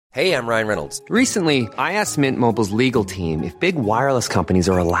Hey, I'm Ryan Reynolds. Recently, I asked Mint Mobile's legal team if big wireless companies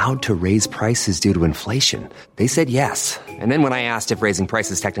are allowed to raise prices due to inflation. They said yes. And then when I asked if raising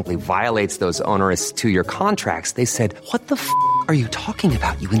prices technically violates those onerous two-year contracts, they said, "What the f*** are you talking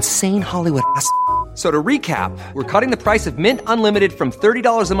about, you insane Hollywood ass?" So to recap, we're cutting the price of Mint Unlimited from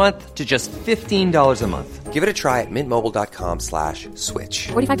 $30 a month to just $15 a month. Give it a try at mintmobile.com/switch.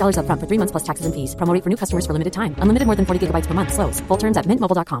 $45 up front for 3 months plus taxes and fees. Promo rate for new customers for limited time. Unlimited more than 40 gigabytes per month. Slows full terms at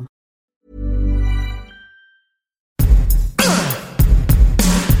mintmobile.com.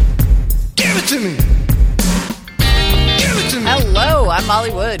 Give it to me. Give it to me. Hello, I'm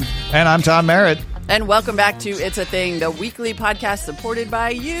Molly Wood. And I'm Tom Merritt. And welcome back to It's a Thing, the weekly podcast supported by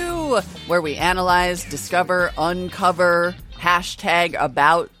you, where we analyze, discover, uncover, hashtag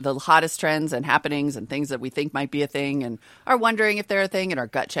about the hottest trends and happenings and things that we think might be a thing and are wondering if they're a thing and are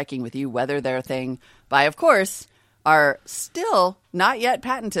gut checking with you whether they're a thing by, of course, our still not yet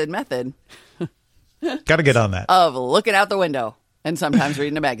patented method. Got to get on that. Of looking out the window and sometimes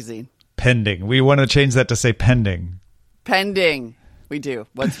reading a magazine. Pending. We want to change that to say pending. Pending. We do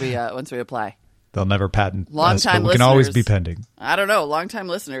once we apply. They'll never patent Long us, time but we can always be pending. I don't know. Longtime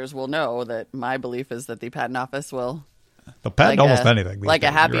listeners will know that my belief is that the patent office will They'll patent almost anything. Like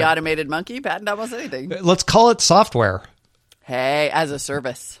a happy automated monkey, patent almost anything. Let's call it software. Hey, as a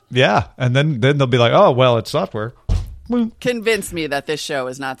service. Yeah, and then they'll be like, oh, well, it's software. Convince me that this show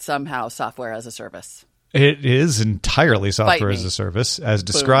is not somehow software as a service. It is entirely software as a service, as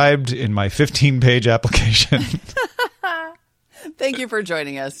described in my 15-page application. Thank you for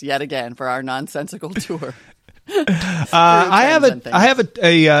joining us yet again for our nonsensical tour. I have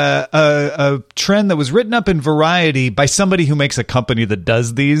a trend that was written up in Variety by somebody who makes a company that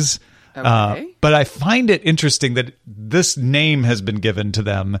does these. Okay. But I find it interesting that this name has been given to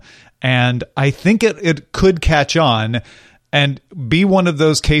them, and I think it could catch on and be one of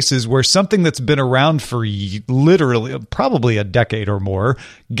those cases where something that's been around for literally probably a decade or more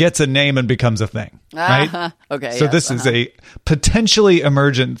gets a name and becomes a thing, right? Okay. So this is a potentially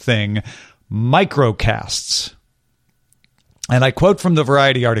emergent thing, microcasts. And I quote from the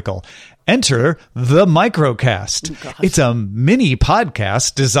Variety article, "Enter the microcast. It's a mini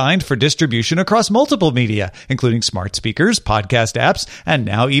podcast designed for distribution across multiple media, including smart speakers, podcast apps, and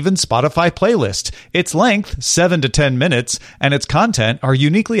now even Spotify playlists. Its length, 7 to 10 minutes, and its content are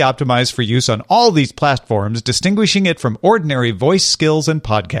uniquely optimized for use on all these platforms, distinguishing it from ordinary voice skills and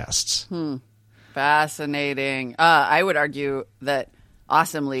podcasts." Fascinating. I would argue that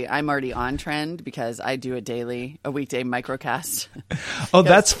awesomely, I'm already on trend because I do a weekday microcast. Oh,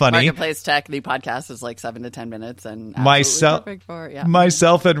 that's funny. Marketplace Tech, the podcast is like 7 to 10 minutes, and myself perfect for and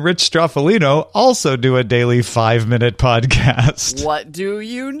Rich Stroffolino also do a daily 5-minute podcast. What do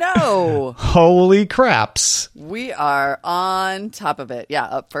you know? Holy craps! We are on top of it. Yeah,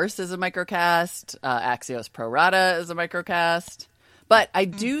 Up First is a microcast. Axios Pro Rata is a microcast. But I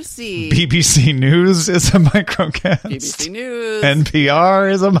do see BBC News is a microcast. BBC News. NPR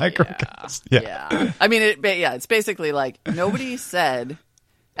is a microcast. Yeah. I mean, it's basically like nobody said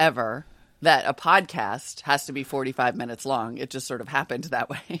ever that a podcast has to be 45 minutes long. It just sort of happened that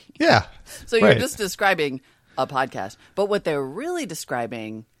way. Yeah. So you're just describing a podcast. But what they're really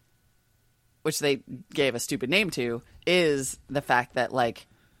describing, which they gave a stupid name to, is the fact that like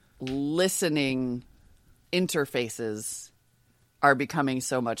listening interfaces are becoming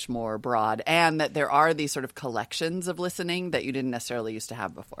so much more broad, and that there are these sort of collections of listening that you didn't necessarily used to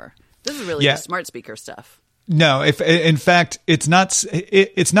have before. This is really just smart speaker stuff. No, in fact, it's not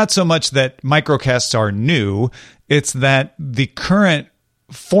so much that microcasts are new, it's that the current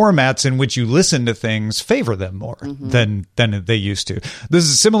formats in which you listen to things favor them more than they used to. This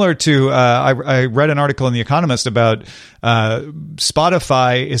is similar to I read an article in The Economist about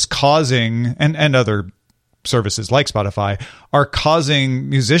Spotify is causing and other services like Spotify are causing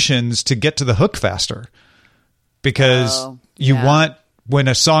musicians to get to the hook faster because you want, when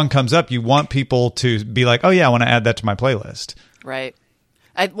a song comes up, you want people to be like, oh yeah, I want to add that to my playlist. Right.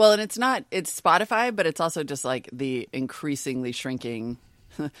 And it's Spotify, but it's also just like the increasingly shrinking,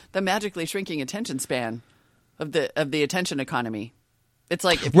 the magically shrinking attention span of the attention economy. It's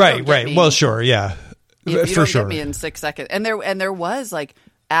like, if you don't get me, well, sure. Yeah. If you don't get me in 6 seconds. And there was like,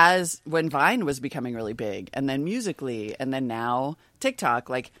 as when Vine was becoming really big, and then Musical.ly, and then now TikTok,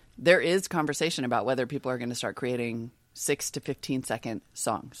 like there is conversation about whether people are going to start creating 6 to 15 second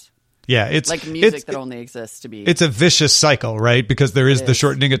songs. Yeah, it's like music that only exists to be. It's a vicious cycle, right? Because there is the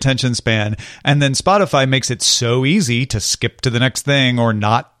shortening attention span, and then Spotify makes it so easy to skip to the next thing or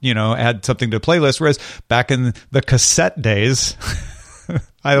not, add something to a playlist. Whereas back in the cassette days,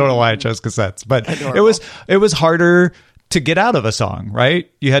 I don't know why I chose cassettes, but it was harder to get out of a song,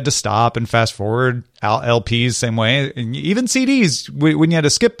 right? You had to stop and fast forward. LPs, same way. And even CDs, when you had a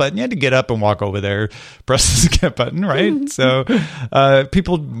skip button, you had to get up and walk over there, press the skip button, right? So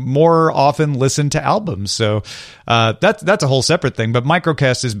people more often listen to albums. So that's a whole separate thing. But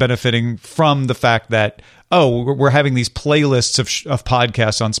Microcast is benefiting from the fact that, we're having these playlists of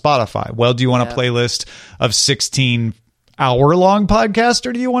podcasts on Spotify. Well, do you want a playlist of 16 hour-long podcasts,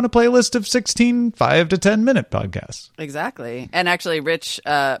 or do you want a playlist of 16 5 to 10 minute podcasts? Exactly. And actually,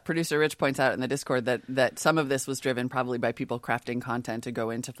 producer Rich points out in the Discord that some of this was driven probably by people crafting content to go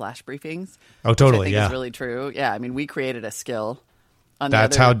into flash briefings. Oh, totally. Which I think yeah, is really true. Yeah, I mean, we created a skill on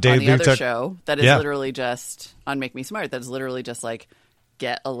That's the how other, Dave on the other took- show that is literally just on Make Me Smart. That is literally just like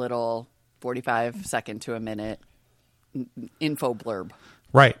get a little 45-second to a minute info blurb.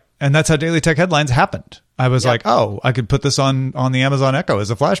 right. And that's how Daily Tech Headlines happened. I was like, I could put this on the Amazon Echo as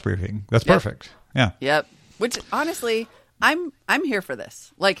a flash briefing. That's perfect. Yeah. Yep. Which honestly, I'm here for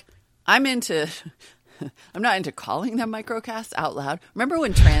this. Like, I'm not into calling them microcasts out loud. Remember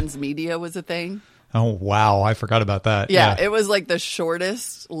when transmedia was a thing? Oh, wow. I forgot about that. Yeah, it was like the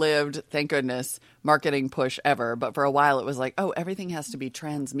shortest lived, thank goodness, marketing push ever. But for a while it was like, everything has to be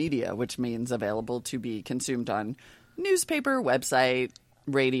transmedia, which means available to be consumed on newspaper, website,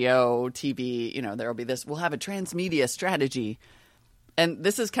 radio, TV. There'll be this. We'll have a transmedia strategy. And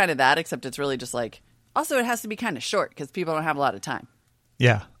this is kind of that, except it's really just like, also it has to be kind of short because people don't have a lot of time.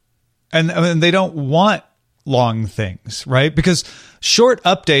 Yeah. And I mean, they don't want long things, right? Because short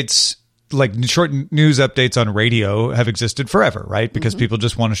updates, like short news updates on radio, have existed forever, right? Because people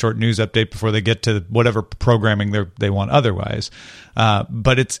just want a short news update before they get to whatever programming they want otherwise.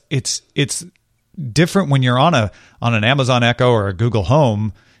 But it's different when you're on an Amazon Echo or a Google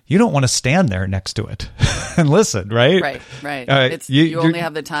Home. You don't want to stand there next to it and listen, right? Right. You only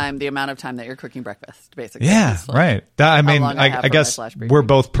have the amount of time that you're cooking breakfast, basically. Yeah, right. I guess we're we're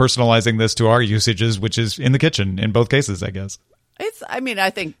both personalizing this to our usages, which is in the kitchen in both cases, I guess.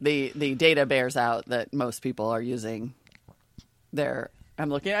 I think the data bears out that most people are using I'm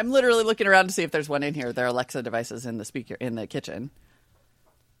literally looking around to see if there's one in here. Their Alexa devices in the speaker in the kitchen.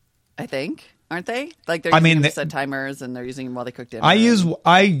 I think, aren't they? Like they're using them to set timers and they're using them while they cook dinner.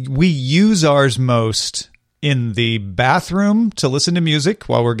 We use ours most in the bathroom to listen to music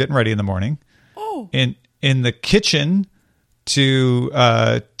while we're getting ready in the morning. Oh. In the kitchen to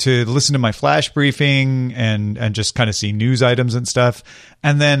listen to my flash briefing and just kind of see news items and stuff.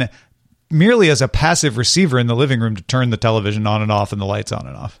 And then merely as a passive receiver in the living room to turn the television on and off and the lights on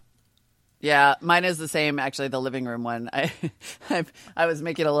and off. Yeah, mine is the same. Actually, the living room one. I was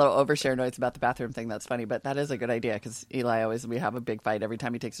making a little overshare noise about the bathroom thing. That's funny, but that is a good idea because Eli we have a big fight every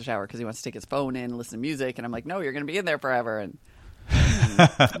time he takes a shower because he wants to take his phone in and listen to music, and I'm like, no, you're going to be in there forever, and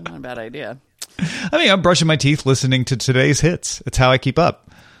not a bad idea. I mean, I'm brushing my teeth listening to today's hits. It's how I keep up.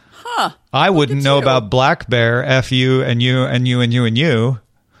 Huh? I wouldn't know about Black Bear, F you and you and you and you and you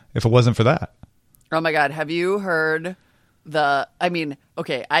if it wasn't for that. Oh my God, have you heard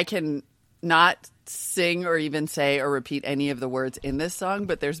I can not sing or even say or repeat any of the words in this song,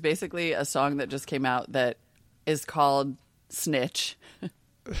 but there's basically a song that just came out that is called Snitch.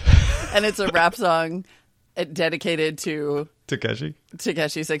 And it's a rap song dedicated to Tekashi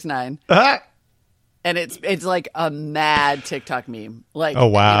 6ix9ine. Ah! And it's like a mad TikTok meme. Like, oh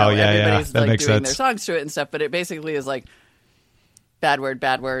wow, everybody's that like makes doing sense. their songs to it and stuff, but it basically is like bad word,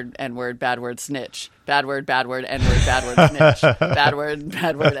 N-word, bad word, snitch. Bad word, N-word, bad word, snitch. Bad word,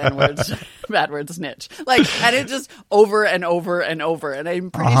 N-word, bad word, snitch. Like, and it just over and over and over. And I'm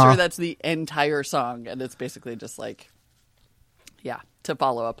pretty sure that's the entire song. And it's basically just like, to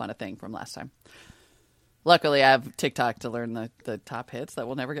follow up on a thing from last time. Luckily, I have TikTok to learn the top hits that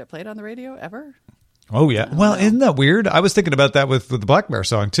will never get played on the radio ever. Oh, yeah. Well, isn't that weird? I was thinking about that with the Black Bear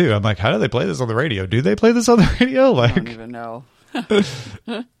song, too. I'm like, how do they play this on the radio? Do they play this on the radio? I don't even know.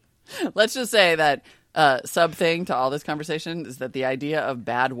 Let's just say that sub thing to all this conversation is that the idea of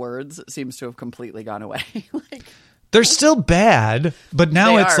bad words seems to have completely gone away. They're still bad, but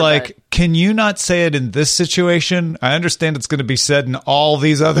now They it's are, like, but- can you not say it in this situation? I understand it's going to be said in all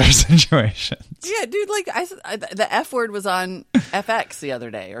these other situations. Yeah, dude, like the F word was on FX the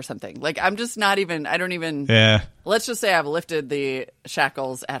other day or something. Like, I'm just not even, I don't even, Yeah. let's just say I've lifted the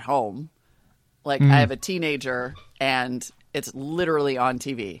shackles at home. Like, I have a teenager and it's literally on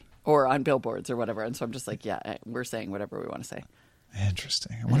TV or on billboards or whatever. And so I'm just like, yeah, we're saying whatever we want to say.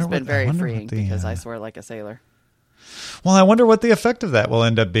 Interesting. It's been very freeing because I swear like a sailor. Well, I wonder what the effect of that will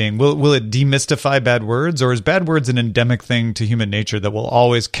end up being. Will it demystify bad words, or is bad words an endemic thing to human nature that will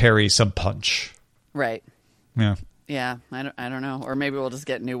always carry some punch? Right. Yeah. Yeah, I don't know. Or maybe we'll just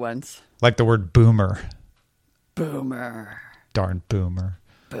get new ones. Like the word boomer. Boomer. Darn boomer.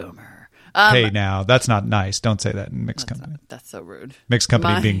 Boomer. Hey, now, that's not nice. Don't say that in mixed company. That's so rude. Mixed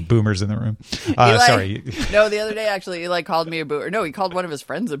company being boomers in the room. Eli, Sorry. No, the other day, actually, Eli called me a boomer. No, he called one of his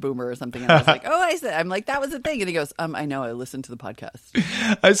friends a boomer or something. And I was like, I'm like, that was a thing. And he goes, I know, I listened to the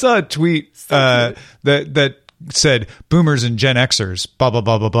podcast. I saw a tweet that said boomers and Gen Xers, blah, blah,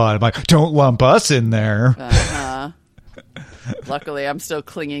 blah, blah, blah. I'm like, don't lump us in there. Luckily, I'm still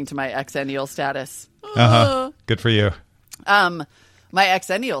clinging to my exennial status. Good for you. My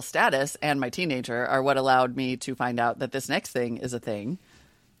exennial status and my teenager are what allowed me to find out that this next thing is a thing.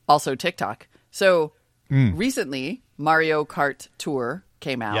 Also TikTok. So recently, Mario Kart Tour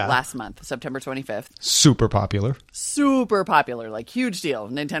came out last month, September 25th. Super popular. Super popular, like huge deal.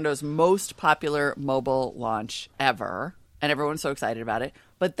 Nintendo's most popular mobile launch ever. And everyone's so excited about it.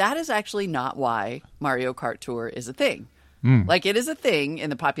 But that is actually not why Mario Kart Tour is a thing. Like, it is a thing in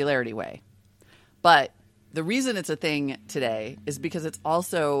the popularity way. But the reason it's a thing today is because it's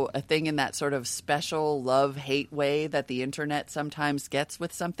also a thing in that sort of special love-hate way that the internet sometimes gets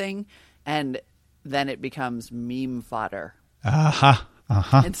with something, and then it becomes meme fodder.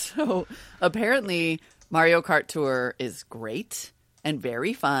 And so apparently Mario Kart Tour is great and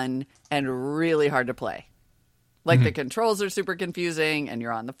very fun and really hard to play. Like, the controls are super confusing, and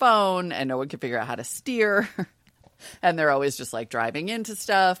you're on the phone, and no one can figure out how to steer, and they're always just, like, driving into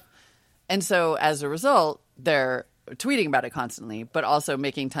stuff. And so, as a result, they're tweeting about it constantly, but also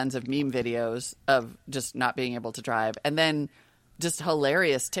making tons of meme videos of just not being able to drive. And then just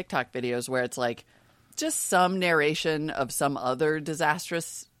hilarious TikTok videos where it's like just some narration of some other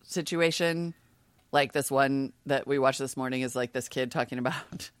disastrous situation. Like this one that we watched this morning is like this kid talking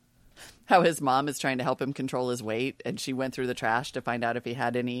about how his mom is trying to help him control his weight. And she went through the trash to find out if he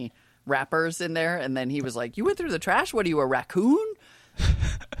had any wrappers in there. And then he was like, "You went through the trash? What are you, a raccoon?"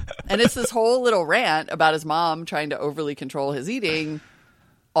 And it's this whole little rant about his mom trying to overly control his eating,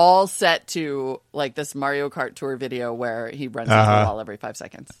 all set to like this Mario Kart Tour video where he runs into the wall every 5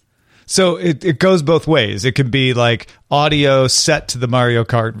 seconds. So it goes both ways. It can be like audio set to the Mario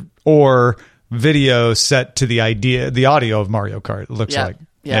Kart or video set to the audio of Mario Kart. It looks like.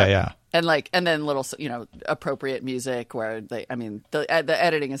 Yeah. And then little, appropriate music where the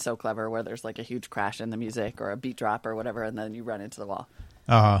editing is so clever where there's like a huge crash in the music or a beat drop or whatever, and then you run into the wall.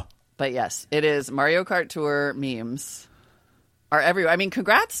 But yes, it is Mario Kart Tour memes are everywhere. I mean,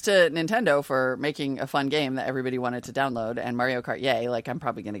 congrats to Nintendo for making a fun game that everybody wanted to download, and Mario Kart, yay, like I'm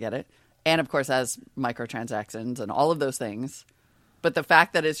probably going to get it. And of course, has microtransactions and all of those things. But the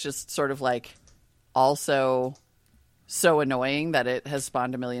fact that it's just sort of like also so annoying that it has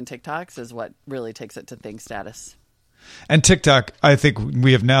spawned a million TikToks is what really takes it to thing status. And TikTok, I think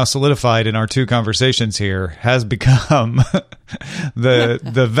we have now solidified in our two conversations here, has become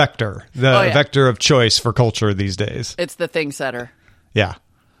the vector, vector of choice for culture these days. It's the thing setter. Yeah.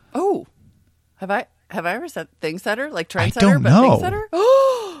 Oh, have I ever said thing setter? Like trend I setter, don't but know. thing setter?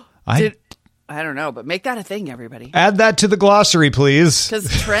 I don't know, but make that a thing, everybody. Add that to the glossary, please. Because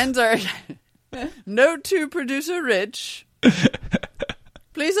trends are... Note to producer Rich.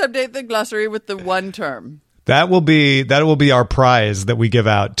 Please update the glossary with the one term. That will be our prize that we give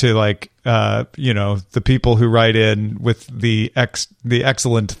out to the people who write in with the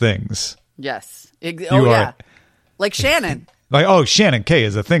excellent things. Yes. Like Shannon. Shannon K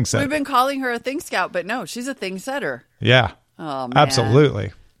is a thing setter. We've been calling her a thing scout, but no, she's a thing setter. Yeah. Oh, man.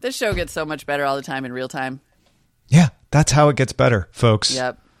 Absolutely. This show gets so much better all the time in real time. Yeah, that's how it gets better, folks.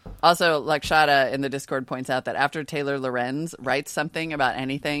 Yep. Also, Lakshata in the Discord points out that after Taylor Lorenz writes something about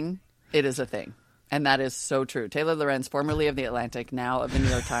anything, it is a thing. And that is so true. Taylor Lorenz, formerly of The Atlantic, now of The New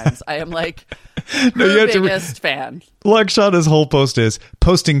York Times. I am like her biggest fan. Lakshata's whole post is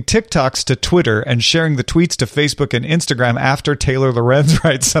posting TikToks to Twitter and sharing the tweets to Facebook and Instagram after Taylor Lorenz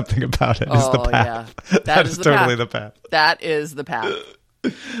writes something about it is the path. Yeah. That is totally the path. That is the path.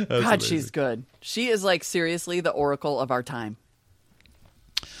 God, amazing. She's good. She is like seriously the oracle of our time.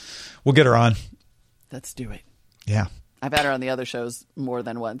 We'll get her on. Let's do it. Yeah. I've had her on the other shows more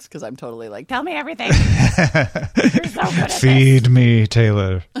than once because I'm totally like, tell me everything. You're so good at Feed me,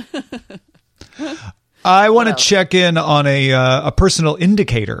 Taylor. I want to check in on a personal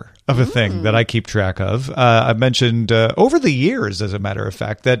indicator of a thing that I keep track of. I've mentioned over the years, as a matter of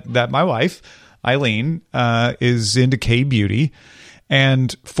fact, that my wife, Eileen, is into K-beauty.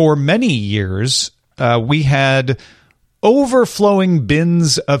 And for many years, we had overflowing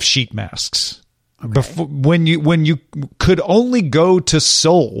bins of sheet masks. Before, when you could only go to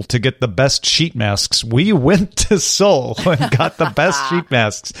Seoul to get the best sheet masks, we went to Seoul and got the best sheet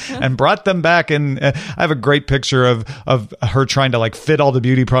masks and brought them back. And I have a great picture of her trying to like fit all the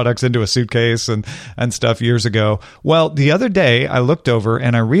beauty products into a suitcase and stuff years ago. Well, the other day I looked over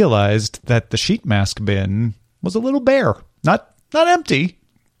and I realized that the sheet mask bin was a little bare, not empty,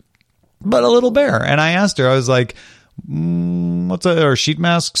 but a little bare. And I asked her, I was like, are sheet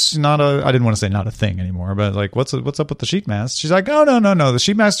masks I didn't want to say not a thing anymore, but like, what's up with the sheet masks? She's like, oh, no. The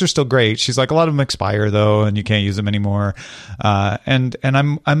sheet masks are still great. She's like, a lot of them expire though, and you can't use them anymore. And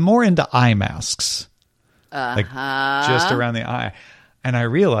I'm more into eye masks, like just around the eye. And I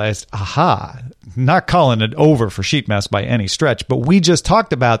realized, not calling it over for sheet masks by any stretch, but we just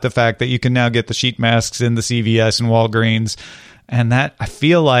talked about the fact that you can now get the sheet masks in the CVS and Walgreens. And that, I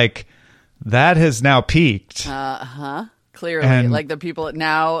feel like that has now peaked. Clearly. And like the people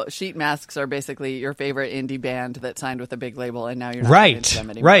now, sheet masks are basically your favorite indie band that signed with a big label, and now you're not into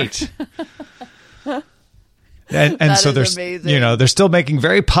them anymore. Right. And so is they're amazing. they're still making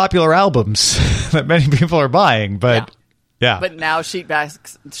very popular albums that many people are buying, but yeah. But now sheet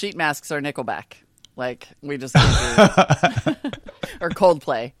masks are Nickelback. Like we just or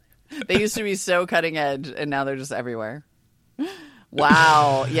Coldplay. They used to be so cutting edge, and now they're just everywhere.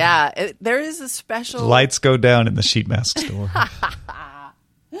 Wow. Yeah. There is a special... Lights go down in the sheet mask store.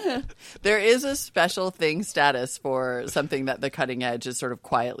 There is a special thing status for something that the cutting edge is sort of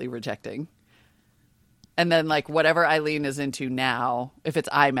quietly rejecting. And then like whatever Eileen is into now, if it's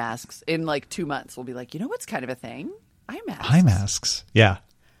eye masks, in like 2 months, we'll be like, you know what's kind of a thing? Eye masks. Eye masks. Yeah.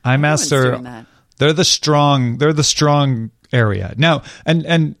 Eye masks are... doing that. They're the strong area. Now,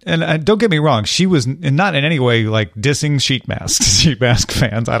 and don't get me wrong, she was not in any way like dissing sheet masks, sheet mask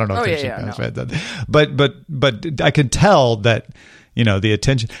fans. I don't know if they're sheet mask fans. But I could tell that, the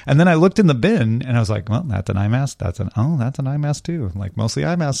attention. And then I looked in the bin and I was like, well, that's an eye mask. That's an eye mask too. Like mostly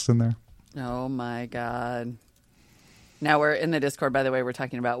eye masks in there. Oh my God. Now we're in the Discord, by the way, we're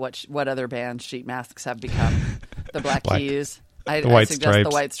talking about what other bands sheet masks have become. The Black Keys. I suggest Stripes.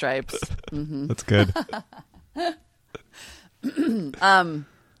 the White Stripes. Mm-hmm. That's good.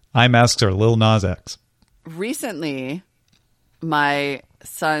 Eye masks are Lil Nas X. Recently, my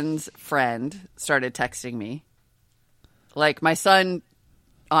son's friend started texting me. Like my son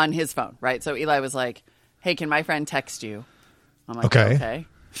on his phone, right? So Eli was like, hey, can my friend text you? I'm like, okay.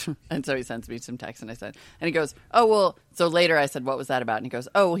 And so he sends me some text and he goes, oh, well, so later I said, what was that about? And he goes,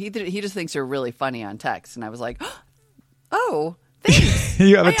 oh, he just thinks you're really funny on text. And I was like, oh, thanks.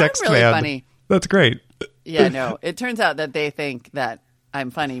 You have a text really fan. Funny. That's great. Yeah, no. It turns out that they think that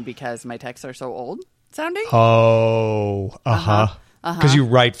I'm funny because my texts are so old sounding. Oh, because you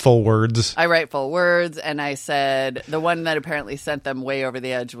write full words. I write full words, and I said the one that apparently sent them way over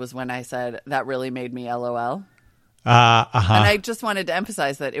the edge was when I said that really made me LOL. And I just wanted to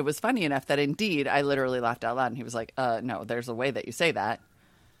emphasize that it was funny enough that indeed I literally laughed out loud, and he was like, "No, there's a way that you say that."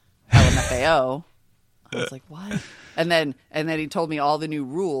 LMFAO. I was like, "What?" And then he told me all the new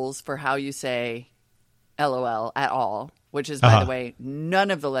rules for how you say LOL at all, which is, by the way,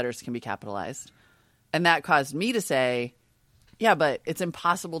 none of the letters can be capitalized. And that caused me to say, yeah, but it's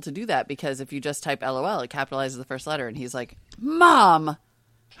impossible to do that because if you just type LOL, it capitalizes the first letter. And he's like, Mom,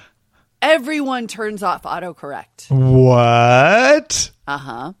 everyone turns off autocorrect. What?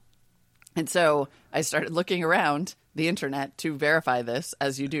 And so I started looking around the internet to verify this,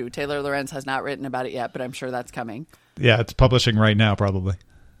 as you do. Taylor Lorenz has not written about it yet, but I'm sure that's coming. Yeah, it's publishing right now, probably.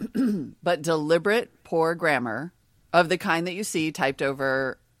 But deliberate poor grammar of the kind that you see typed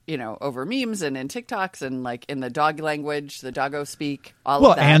over, over memes and in TikToks and like in the dog language, the doggo speak, all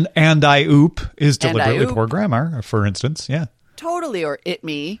of that. And I oop is deliberately poor grammar, for instance. Yeah. Totally. Or it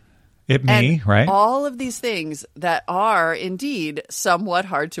me. It me, and right? All of these things that are indeed somewhat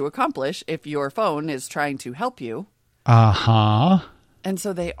hard to accomplish if your phone is trying to help you. And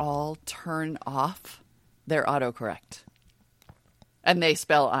so they all turn off their autocorrect. And they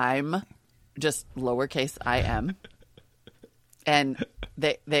spell I'm just lowercase I-M. And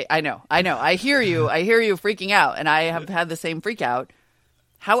I know. I hear you freaking out. And I have had the same freak out.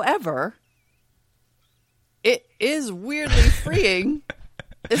 However, it is weirdly freeing.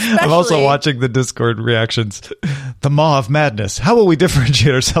 I'm also watching the Discord reactions. The maw of madness. How will we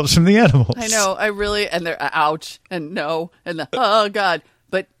differentiate ourselves from the animals? I know. And they're ouch and no and the oh God.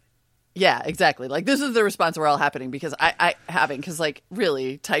 But yeah, exactly. Like this is the response we're all happening because because like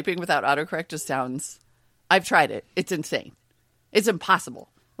really typing without autocorrect just sounds. I've tried it. It's insane. It's impossible.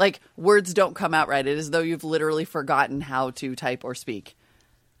 Like words don't come out right. It is as though you've literally forgotten how to type or speak.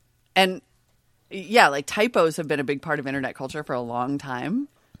 And yeah, like typos have been a big part of internet culture for a long time.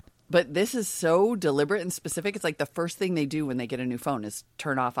 But this is so deliberate and specific. It's like the first thing they do when they get a new phone is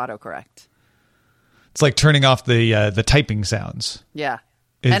turn off autocorrect. It's like turning off the typing sounds. Yeah.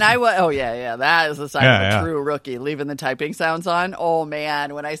 Is- And that is the sign of a true rookie, leaving the typing sounds on. Oh,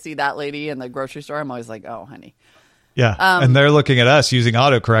 man. When I see that lady in the grocery store, I'm always like, oh, honey. Yeah. And they're looking at us using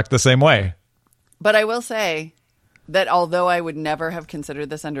autocorrect the same way. But I will say that although I would never have considered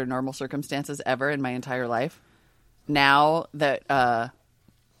this under normal circumstances ever in my entire life, now that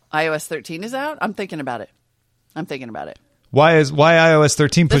iOS 13 is out, I'm thinking about it. Why iOS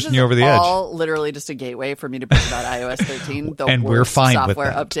 13 pushing you over the edge? This is all literally just a gateway for me to think about iOS 13, the And we're worst fine with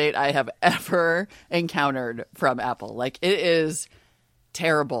software that. update I have ever encountered from Apple. Like, it is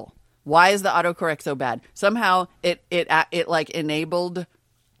terrible. Why is the autocorrect so bad? Somehow it like enabled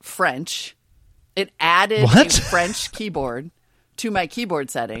French. It added a French keyboard to my keyboard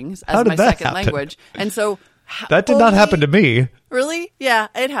settings as my second happen? language, and so. That did not happen to me. Really? Yeah,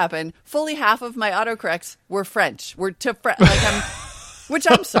 it happened. Fully half of my autocorrects were French. Which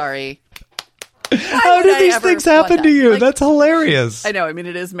I'm sorry. How did these things happen to you? That's hilarious. I know. I mean,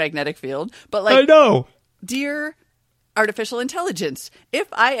 it is magnetic field, but I know. Dear artificial intelligence, if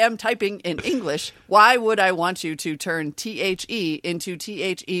I am typing in English, why would I want you to turn THE into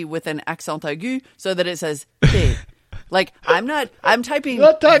THE with an accent aigu so that it says T? Like, I'm typing.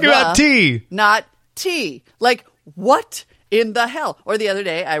 Not talking about T. Not T. Like, what in the hell? Or the other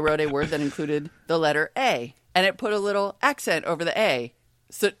day, I wrote a word that included the letter A, and it put a little accent over the A,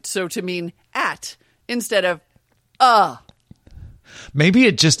 so to mean at instead of Maybe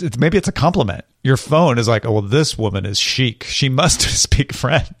it's a compliment. Your phone is like, oh, well, this woman is chic. She must speak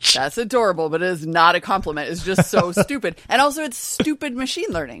French. That's adorable, but it is not a compliment. It's just so stupid. And also, it's stupid machine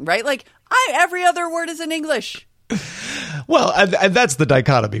learning, right? Like, every other word is in English. Well, and that's the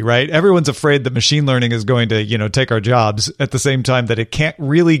dichotomy, right? Everyone's afraid that machine learning is going to, take our jobs at the same time that it can't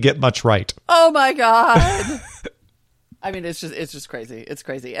really get much right. Oh my God. I mean, it's just crazy. It's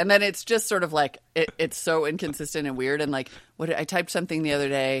crazy. And then it's just sort of like, it's so inconsistent and weird. And like, I typed something the other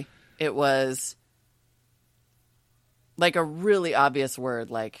day. It was like a really obvious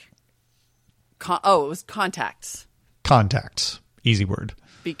word, like, it was contacts. Contacts. Easy word.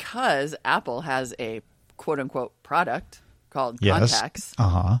 Because Apple has a quote-unquote product called Yes. Contacts.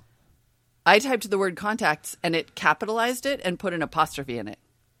 Uh-huh. I typed the word contacts, and it capitalized it and put an apostrophe in it.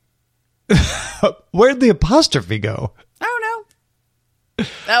 Where'd the apostrophe go? I don't know.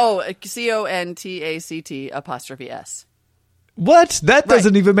 Oh, CONTACT apostrophe S. What? That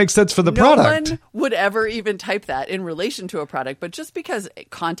doesn't even make sense for the product. No one would ever even type that in relation to a product, but just because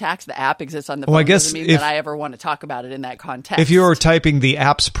Contacts, the app, exists on the phone I guess doesn't mean that I ever want to talk about it in that context. If you're typing the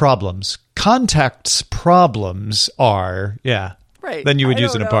app's problems, contacts problems are, right. Then you would I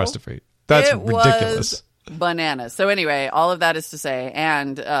use an don't know. apostrophe. That's It ridiculous. was bananas. So anyway, all of that is to say,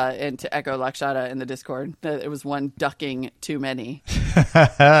 and to echo Lakshata in the Discord, that it was one ducking too many.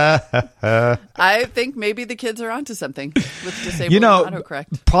 I think maybe the kids are onto something with disabling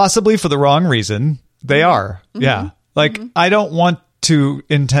autocorrect. Possibly for the wrong reason. They are. Mm-hmm. Yeah. Like, I don't want to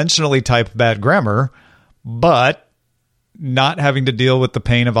intentionally type bad grammar, but not having to deal with the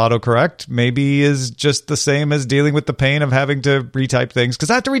pain of autocorrect maybe is just the same as dealing with the pain of having to retype things, because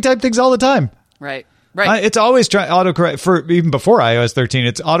I have to retype things all the time. Right. Right. It's always autocorrect for even before iOS 13.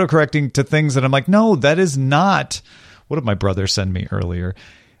 It's autocorrecting to things that I'm like, no, that is not. What did my brother send me earlier?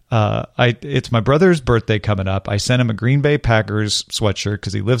 It's my brother's birthday coming up. I sent him a Green Bay Packers sweatshirt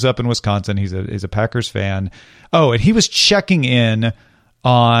because he lives up in Wisconsin. He's a Packers fan. Oh, and he was checking in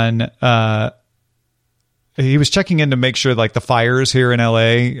on. He was checking in to make sure like the fires here in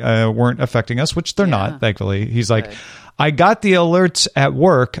LA weren't affecting us, which they're not, thankfully. He's like, right. I got the alerts at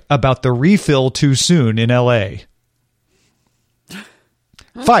work about the refill too soon in LA.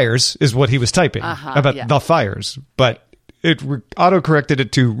 Fires is what he was typing about the fires, but it autocorrected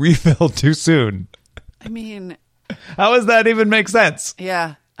it to refill too soon. I mean, how does that even make sense?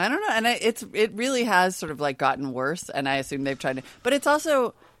 Yeah, I don't know. And it really has sort of like gotten worse. And I assume they've tried to, but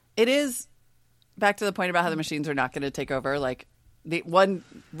it is back to the point about how the machines are not going to take over. Like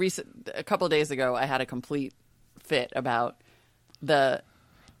a couple of days ago, I had a complete fit about the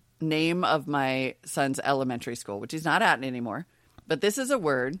name of my son's elementary school, which he's not at anymore. But this is a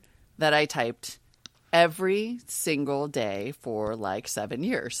word that I typed every single day for like 7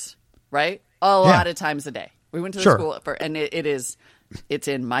 years, right? A lot of times a day. We went to the school and it's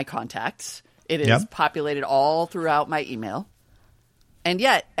in my contacts. It is populated all throughout my email. And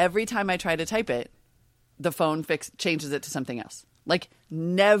yet every time I try to type it, the phone changes it to something else. Like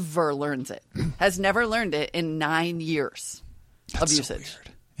never learns it. Has never learned it in 9 years of usage. So weird.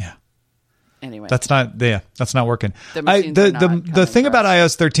 Yeah. Anyway, that's not working. The machines are not the coming thing for about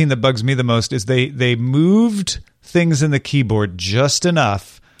us. iOS 13 that bugs me the most is they moved things in the keyboard just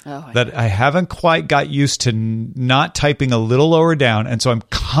enough that I haven't quite got used to not typing a little lower down, and so I'm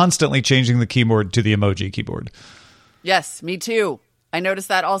constantly changing the keyboard to the emoji keyboard. Yes, me too. I noticed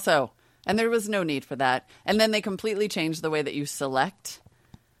that also. And there was no need for that. And then they completely changed the way that you select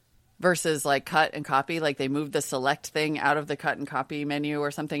versus like cut and copy. Like they moved the select thing out of the cut and copy menu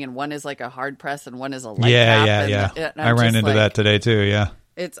or something. And one is like a hard press and one is a light tap. Yeah. I ran into that today too. Yeah.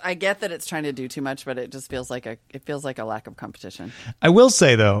 I get that it's trying to do too much, but it just feels like a lack of competition. I will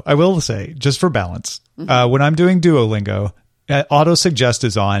say, just for balance, when I'm doing Duolingo, auto suggest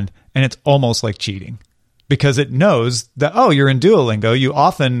is on, and it's almost like cheating. Because it knows that, you're in Duolingo. You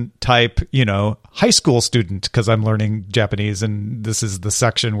often type, high school student, because I'm learning Japanese, and this is the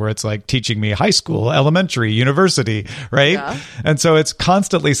section where it's like teaching me high school, elementary, university, right? Yeah. And so it's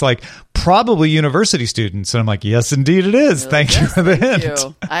constantly like, probably university students. And I'm like, yes, indeed it is. Thank you for the hint.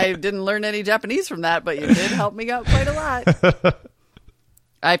 You. I didn't learn any Japanese from that, but you did help me out quite a lot.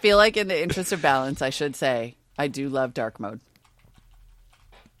 I feel like in the interest of balance, I should say, I do love dark mode.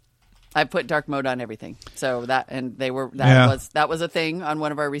 I put dark mode on everything. So that was a thing on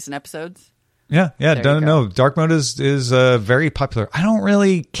one of our recent episodes. Yeah. No, dark mode is very popular. I don't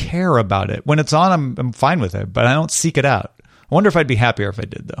really care about it. When it's on, I'm fine with it, but I don't seek it out. I wonder if I'd be happier if I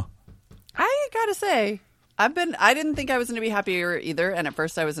did, though. I gotta say, I didn't think I was going to be happier either, and at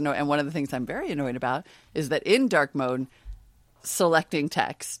first I was annoyed. And one of the things I'm very annoyed about is that in dark mode, selecting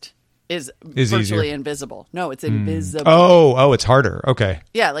text is virtually easier. Invisible. No, it's invisible. Oh, it's harder. Okay.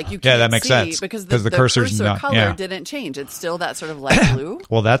 Yeah, like you can't that makes see sense. Because the cursor color didn't change. It's still that sort of light blue.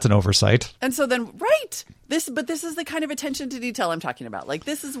 Well, that's an oversight. And so then, this is the kind of attention to detail I'm talking about. Like,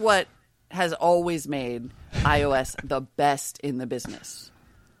 this is what has always made iOS the best in the business.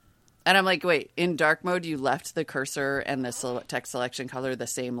 And I'm like, wait, in dark mode, you left the cursor and the text selection color the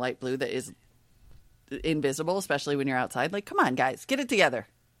same light blue that is invisible, especially when you're outside. Like, come on, guys, get it together.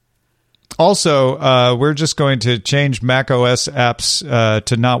 Also, we're just going to change macOS apps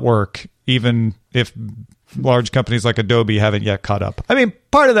to not work, even if large companies like Adobe haven't yet caught up. I mean,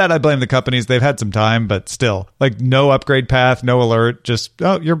 part of that I blame the companies. They've had some time, but still, like no upgrade path, no alert, just,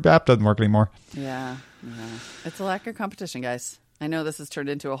 your app doesn't work anymore. Yeah. It's a lack of competition, guys. I know this has turned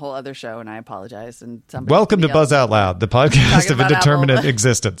into a whole other show, and I apologize. And welcome to Buzz Out Loud, the podcast of indeterminate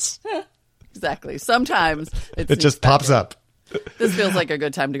existence. Exactly. Sometimes it just pops up. This feels like a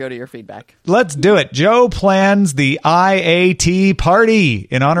good time to go to your feedback. Let's do it. Joe plans the IAT party.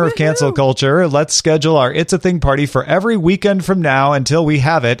 In honor of cancel culture, let's schedule our It's a Thing party for every weekend from now until we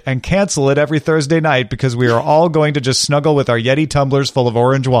have it, and cancel it every Thursday night because we are all going to just snuggle with our Yeti tumblers full of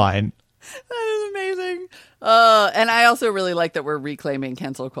orange wine. That is amazing. And I also really like that we're reclaiming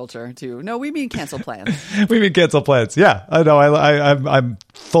cancel culture too. No, we mean cancel plans. We mean cancel plans. Yeah, I know. I'm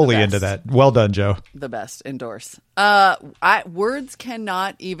fully into that. Well done, Joe. The best. Endorse. Words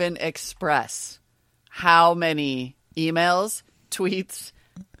cannot even express how many emails, tweets,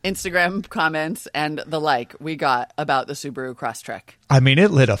 Instagram comments, and the like we got about the Subaru Crosstrek. I mean, it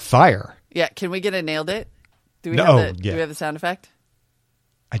lit a fire. Yeah. Can we get a nailed it? Do we have the sound effect?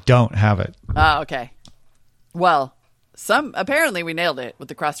 I don't have it. Oh, okay. Well, apparently we nailed it with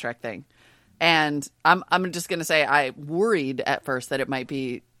the Crosstrek thing. And I'm just going to say I worried at first that it might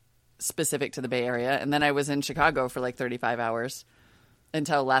be specific to the Bay Area. And then I was in Chicago for like 35 hours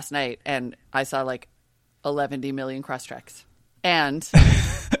until last night. And I saw like 11 million Crosstreks. And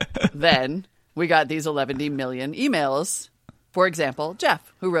then we got these 11 million emails. For example,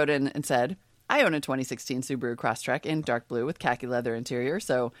 Jeff, who wrote in and said, I own a 2016 Subaru Crosstrek in dark blue with khaki leather interior.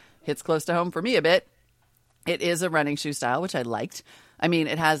 So hits close to home for me a bit. It is a running shoe style, which I liked. I mean,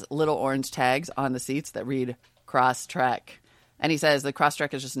 it has little orange tags on the seats that read Crosstrek. And he says the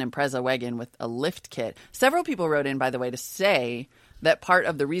Crosstrek is just an Impreza wagon with a lift kit. Several people wrote in, by the way, to say that part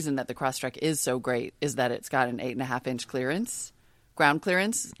of the reason that the Crosstrek is so great is that it's got an 8.5-inch ground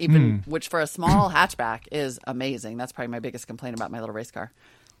clearance, which for a small hatchback is amazing. That's probably my biggest complaint about my little race car.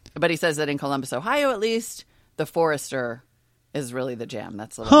 But he says that in Columbus, Ohio, at least, the Forester is really the jam.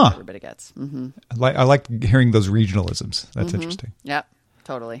 That's the one everybody gets. Mm-hmm. I like hearing those regionalisms. That's interesting. Yep,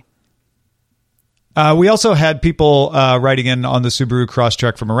 totally. We also had people writing in on the Subaru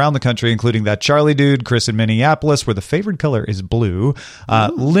Crosstrek from around the country, including that Charlie dude, Chris in Minneapolis, where the favorite color is blue.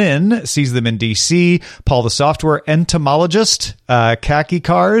 Lynn sees them in D.C. Paul, the software entomologist, khaki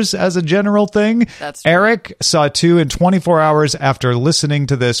cars as a general thing. That's true. Eric saw 2 in 24 hours after listening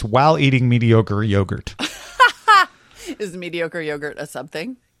to this while eating mediocre yogurt. Is mediocre yogurt a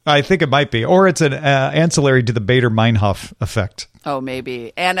something? I think it might be. Or it's an ancillary to the Bader-Meinhof effect. Oh,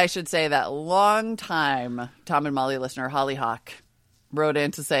 maybe. And I should say that long time Tom and Molly listener, Holly Hawk, wrote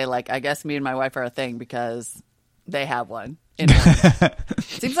in to say, like, I guess me and my wife are a thing because they have one in Orange.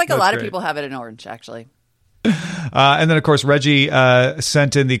 Seems like a lot of people have it in Orange, actually. And then, of course, Reggie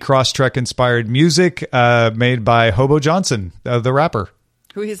sent in the Crosstrek inspired music made by Hobo Johnson, the rapper.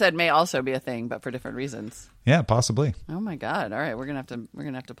 Who he said may also be a thing, but for different reasons. Yeah, possibly. Oh my God! All right, we're gonna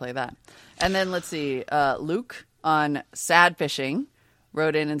have to play that. And then let's see. Luke on Sad Fishing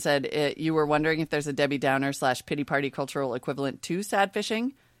wrote in and said, "You were wondering if there's a Debbie Downer / pity party cultural equivalent to Sad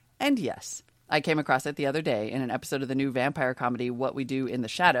Fishing, and yes, I came across it the other day in an episode of the new vampire comedy What We Do in the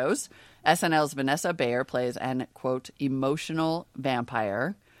Shadows. SNL's Vanessa Bayer plays an quote emotional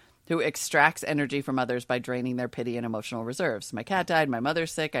vampire who extracts energy from others by draining their pity and emotional reserves. My cat died, my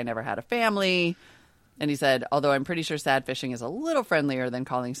mother's sick, I never had a family." And he said, although I'm pretty sure Sad Fishing is a little friendlier than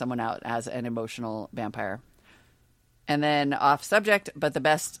calling someone out as an emotional vampire. And then off subject, but the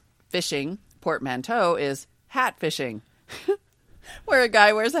best fishing portmanteau is hat fishing, where a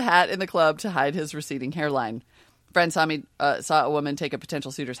guy wears a hat in the club to hide his receding hairline. Friend saw a woman take a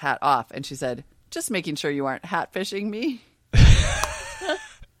potential suitor's hat off, and she said, "Just making sure you aren't hat fishing me."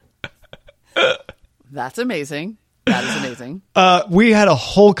 That's amazing. That is amazing. We had a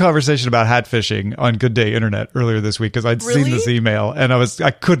whole conversation about hat fishing on Good Day Internet earlier this week because I'd seen this email and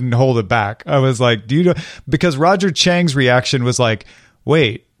I couldn't hold it back. I was like, "Do you know?" Because Roger Chang's reaction was like,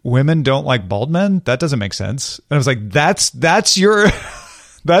 "Wait, women don't like bald men? That doesn't make sense." And I was like, "That's your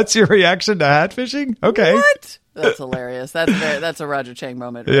that's your reaction to hat fishing? Okay, what?" That's hilarious. That's a Roger Chang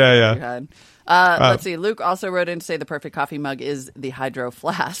moment. Yeah. Let's see. Luke also wrote in to say the perfect coffee mug is the Hydro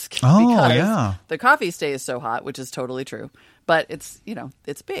Flask. Oh, because yeah. The coffee stays so hot, which is totally true. But it's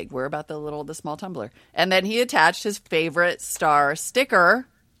big. We're about the small tumbler. And then he attached his favorite star sticker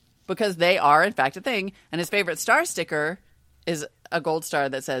because they are, in fact, a thing. And his favorite star sticker is a gold star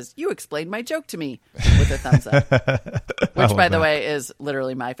that says, "You explained my joke to me," with a thumbs up. Which, by the way, is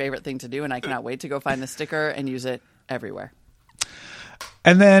literally my favorite thing to do. And I cannot wait to go find the sticker and use it everywhere.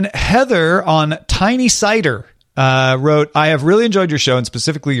 And then Heather on Tiny Cider wrote, "I have really enjoyed your show and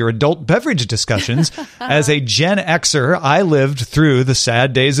specifically your adult beverage discussions. As a Gen Xer, I lived through the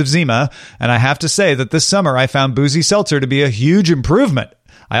sad days of Zima, and I have to say that this summer I found Boozy Seltzer to be a huge improvement.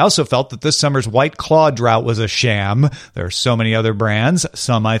 I also felt that this summer's White Claw drought was a sham. There are so many other brands,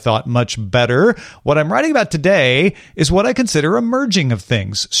 some I thought much better. What I'm writing about today is what I consider a merging of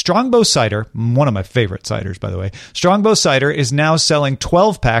things. Strongbow Cider, one of my favorite ciders, by the way, Strongbow Cider is now selling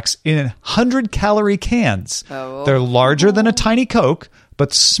 12 packs in 100-calorie cans. Oh. They're larger than a tiny Coke,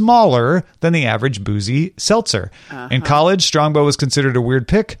 but smaller than the average boozy seltzer. In college, Strongbow was considered a weird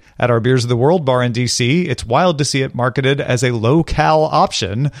pick. At our Beers of the World bar in D.C., it's wild to see it marketed as a low-cal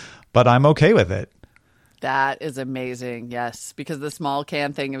option, but I'm okay with it." That is amazing. Yes, because the small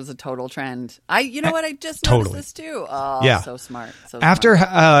can thing, it was a total trend. You know what? I just noticed this too. Oh, yeah. So smart. After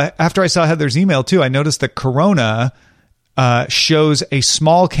I saw Heather's email too, I noticed that Corona shows a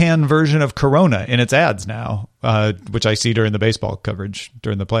small can version of Corona in its ads now, which I see during the baseball coverage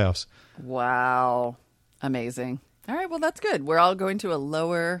during the playoffs. Wow. Amazing. All right. Well, that's good. We're all going to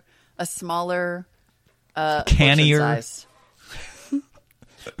a smaller, cannier portion size.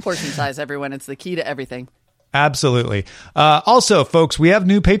 Portion size, everyone. It's the key to everything. Absolutely. Also, folks, we have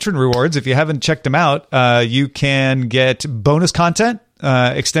new patron rewards. If you haven't checked them out, you can get bonus content,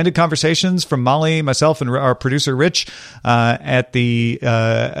 extended conversations from Molly, myself, and our producer Rich at the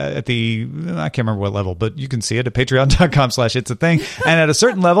I can't remember what level, but you can see it at patreon.com/itsatthing. And at a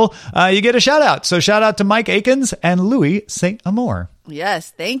certain level, you get a shout out. So shout out to Mike Akins and Louis St. Amour.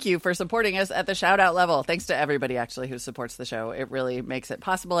 Yes, thank you for supporting us at the shout out level. Thanks to everybody actually who supports the show. It really makes it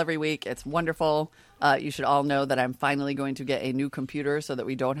possible every week. It's wonderful. You should all know that I'm finally going to get a new computer so that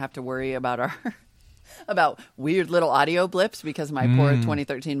we don't have to worry about about weird little audio blips because my poor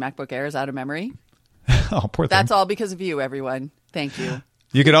 2013 MacBook Air is out of memory. Oh, poor thing. That's all because of you, everyone. Thank you.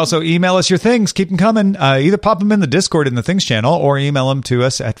 You could also email us your things. Keep them coming. Either pop them in the Discord in the Things channel or email them to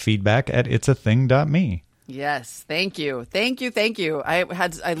us at feedback@itsathing.me. Yes, thank you. Thank you, thank you.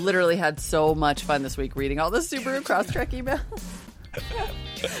 I literally had so much fun this week reading all the Subaru Crosstrek emails.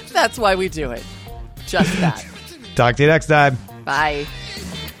 That's why we do it. Just that. Talk to you next time. Bye.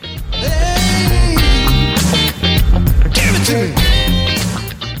 Hey, give it to me.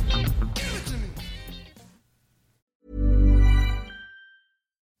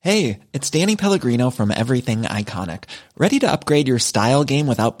 Hey, it's Danny Pellegrino from Everything Iconic. Ready to upgrade your style game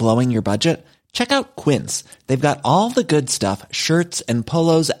without blowing your budget? Check out Quince. They've got all the good stuff, shirts and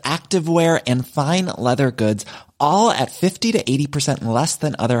polos, activewear, and fine leather goods, all at 50 to 80% less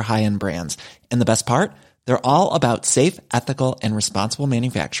than other high-end brands. And the best part? They're all about safe, ethical, and responsible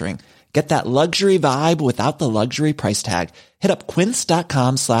manufacturing. Get that luxury vibe without the luxury price tag. Hit up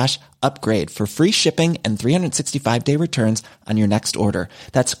quince.com/upgrade for free shipping and 365-day returns on your next order.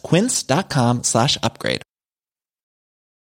 That's quince.com/upgrade.